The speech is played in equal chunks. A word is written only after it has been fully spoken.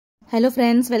Hello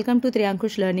friends, welcome to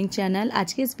त्रियांकुश learning channel.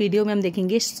 आज के इस वीडियो में हम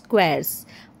देखेंगे स्क्वायर्स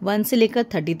 1 से लेकर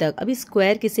 30 तक। अभी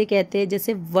स्क्वायर किसे कहते हैं?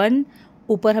 जैसे 1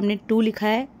 ऊपर हमने 2 लिखा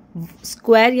है,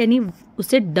 स्क्वायर यानी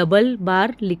उसे डबल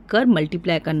बार लिखकर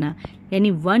मल्टीप्लाई करना,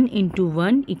 यानी 1 इंटू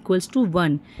 1 इक्वल्स टू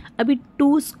 1। अभी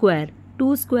 2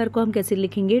 स्क्वायर को हम कैसे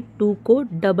लिखेंगे? 2 को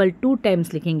डबल 2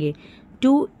 टाइम्स लिखेंगे।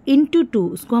 2 इंटू 2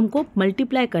 उसको हमको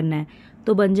मल्टीप्लाई करना है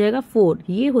तो बन जाएगा 4।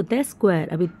 ये होता है स्क्वायर।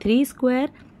 अभी 3 स्क्वायर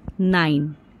 9,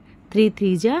 3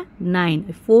 3 जा 9,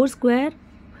 4 स्क्वायर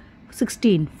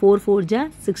 16, 4 4 जा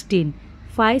 16,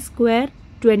 5 स्क्वायर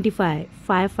 25,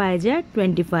 5 5 जा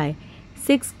 25,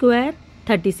 6 स्क्वायर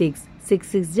 36, 6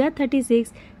 6 जा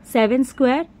 36, 7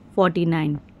 स्क्वायर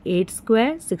 49, 8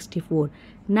 स्क्वायर 64,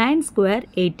 9 स्क्वायर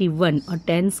 81 और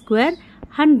 10 स्क्वायर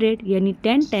 100, यानी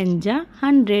 10 10 जा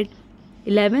 100,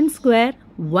 11 स्क्वायर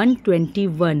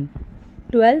 121,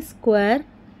 12 स्क्वायर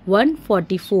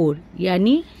 144,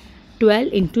 यानी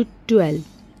 12 into 12,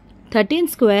 13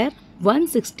 square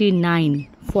 169,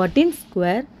 14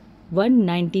 square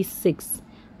 196,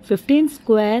 15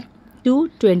 square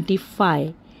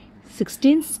 225,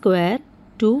 16 square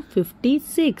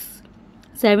 256,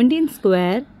 17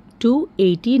 square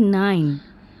 289,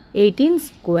 18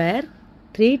 square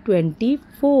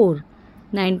 324,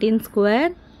 19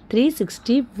 square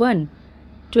 361,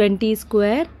 20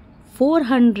 square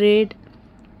 400,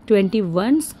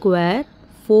 21 square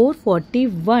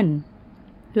 441,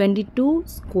 22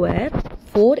 square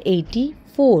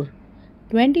 484,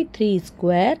 23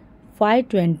 square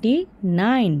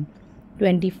 529,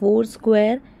 24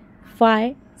 square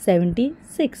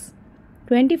 576,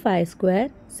 25 square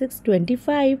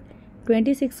 625,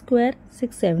 26 square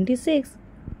 676,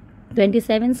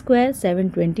 27 square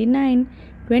 729,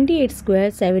 28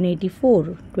 square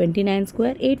 784, 29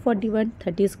 square 841,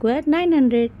 30 square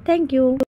 900। Thank you.